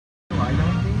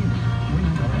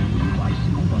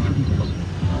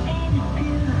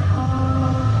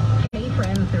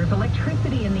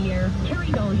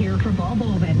here for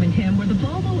Volvo of Edmonton, where the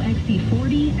Volvo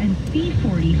XC40 and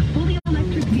C40 fully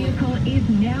electric vehicle is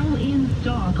now in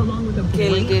stock, along with a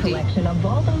great collection of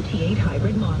Volvo T8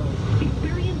 hybrid models.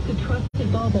 Experience the trusted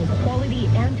Volvo quality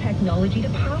and technology to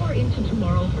power into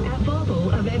tomorrow at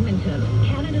Volvo of Edmonton,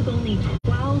 Canada's only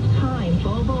 12-time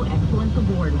Volvo Excellence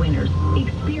Award winners.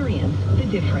 Experience the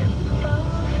difference.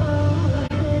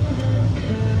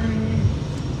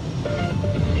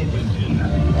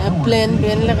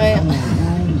 Plane लगाया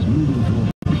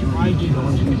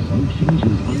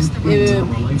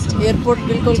airport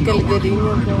बिल्कुल Calgary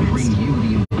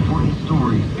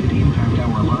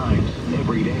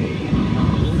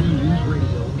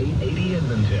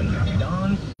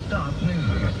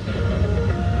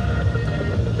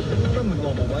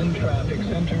Traffic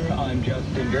Center, I'm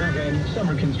Justin Durgan.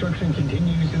 Summer construction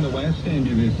continues in the west end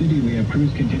of the city. We have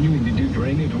crews continuing to do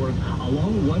drainage work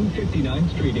along 159th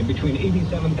Street in between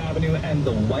 87th Avenue and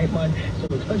the White Line.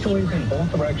 So expect delays in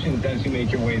both directions as you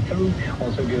make your way through.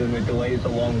 Also dealing with delays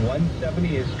along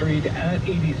 170th Street at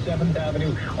 87th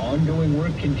Avenue. Ongoing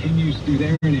work continues through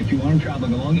there. And if you aren't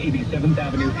traveling along 87th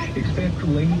Avenue, expect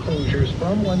lane closures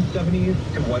from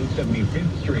 170th to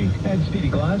 175th Street. At Speedy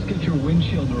Glass, get your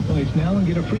windshield replaced now and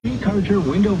get a free Carter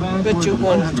window bath worth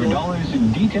 $100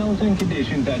 in details and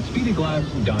conditions at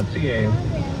speedyglass.ca.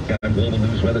 Got Global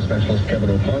News weather specialist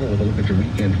Kevin O'Connell with a look at your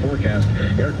weekend forecast.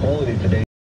 Air quality today.